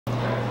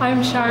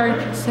I'm Shyia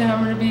Richardson.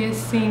 I'm going to be a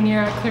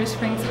senior at Clear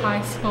Springs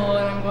High School,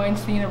 and I'm going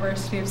to the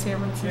University of San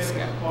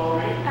Francisco.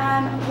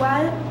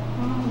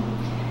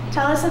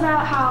 Tell us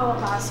about how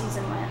last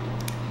season went.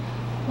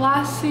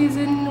 Last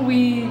season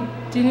we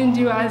didn't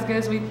do as good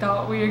as we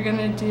thought we were going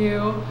to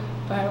do,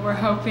 but we're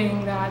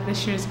hoping that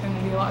this year's going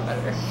to be a lot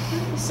better.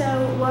 So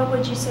what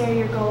would you say are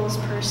your goals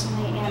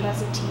personally and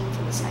as a team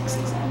for this next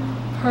season?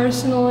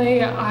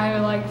 Personally, I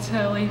would like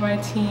to lead my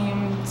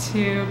team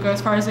to go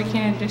as far as I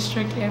can in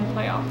district and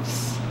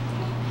playoffs.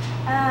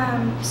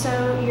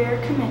 So you're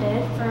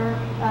committed for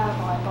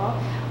volleyball.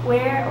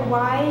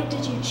 Why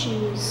did you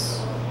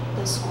choose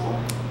this school?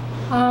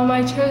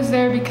 I chose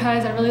there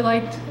because I really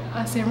liked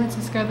San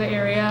Francisco, the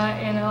area,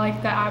 and I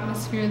liked the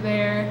atmosphere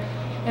there,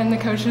 and the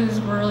coaches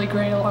were really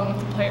great along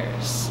with the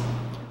players.